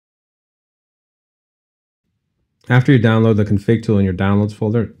After you download the config tool in your downloads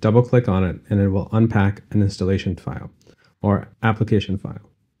folder, double click on it and it will unpack an installation file or application file.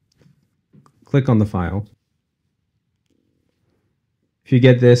 Click on the file. If you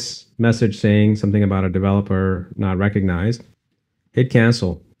get this message saying something about a developer not recognized, hit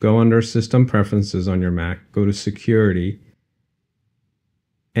cancel. Go under System Preferences on your Mac, go to Security,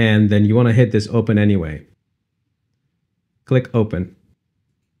 and then you want to hit this Open Anyway. Click Open.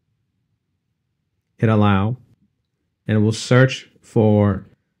 Hit Allow, and it will search for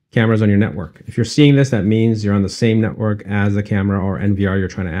cameras on your network. If you're seeing this, that means you're on the same network as the camera or NVR you're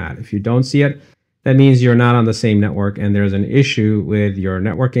trying to add. If you don't see it, that means you're not on the same network and there's an issue with your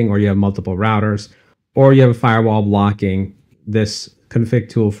networking, or you have multiple routers, or you have a firewall blocking this config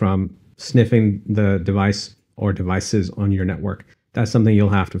tool from sniffing the device or devices on your network. That's something you'll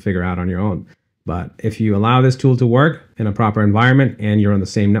have to figure out on your own. But if you allow this tool to work in a proper environment and you're on the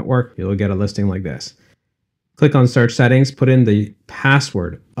same network, you'll get a listing like this. Click on Search Settings, put in the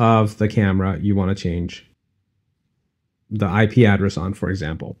password of the camera you want to change the IP address on, for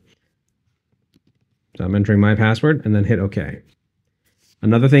example. So I'm entering my password and then hit OK.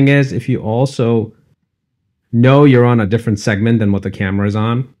 Another thing is, if you also know you're on a different segment than what the camera is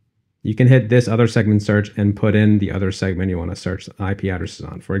on, you can hit this other segment search and put in the other segment you want to search the IP addresses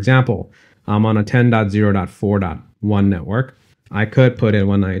on. For example, I'm on a 10.0.4.1 network. I could put in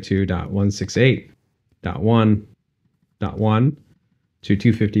 192.168.1.1 to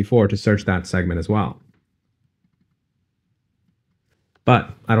 254 to search that segment as well. But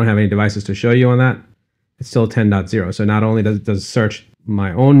I don't have any devices to show you on that. It's still 10.0. So not only does it search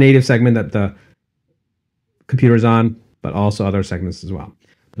my own native segment that the computer's on, but also other segments as well.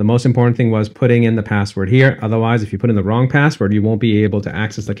 The most important thing was putting in the password here. Otherwise, if you put in the wrong password, you won't be able to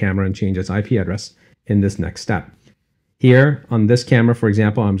access the camera and change its IP address in this next step. Here on this camera, for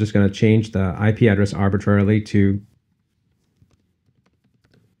example, I'm just going to change the IP address arbitrarily to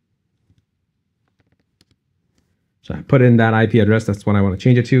so I put in that IP address. That's what I want to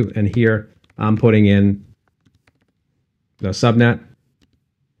change it to. And here I'm putting in the subnet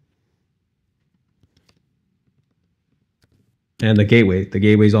and the gateway. The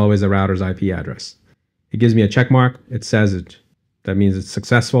gateway is always the router's IP address. It gives me a check mark. It says it. That means it's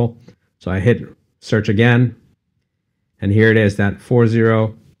successful. So I hit search again. And here it is, that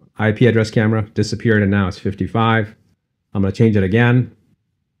 40 IP address camera disappeared and now it's 55. I'm going to change it again.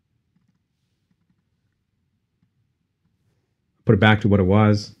 Put it back to what it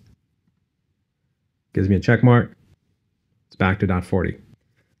was. Gives me a check mark. It's back to .40.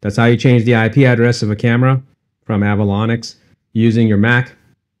 That's how you change the IP address of a camera from Avalonix using your Mac.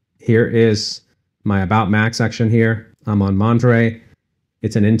 Here is my About Mac section here. I'm on Monterey.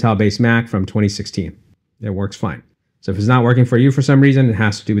 It's an Intel-based Mac from 2016. It works fine. So if it's not working for you for some reason, it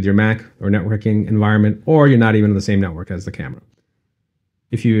has to do with your Mac or networking environment, or you're not even on the same network as the camera.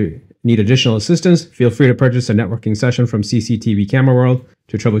 If you need additional assistance, feel free to purchase a networking session from CCTV Camera World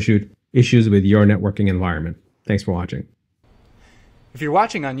to troubleshoot issues with your networking environment. Thanks for watching. If you're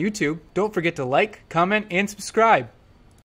watching on YouTube, don't forget to like, comment, and subscribe.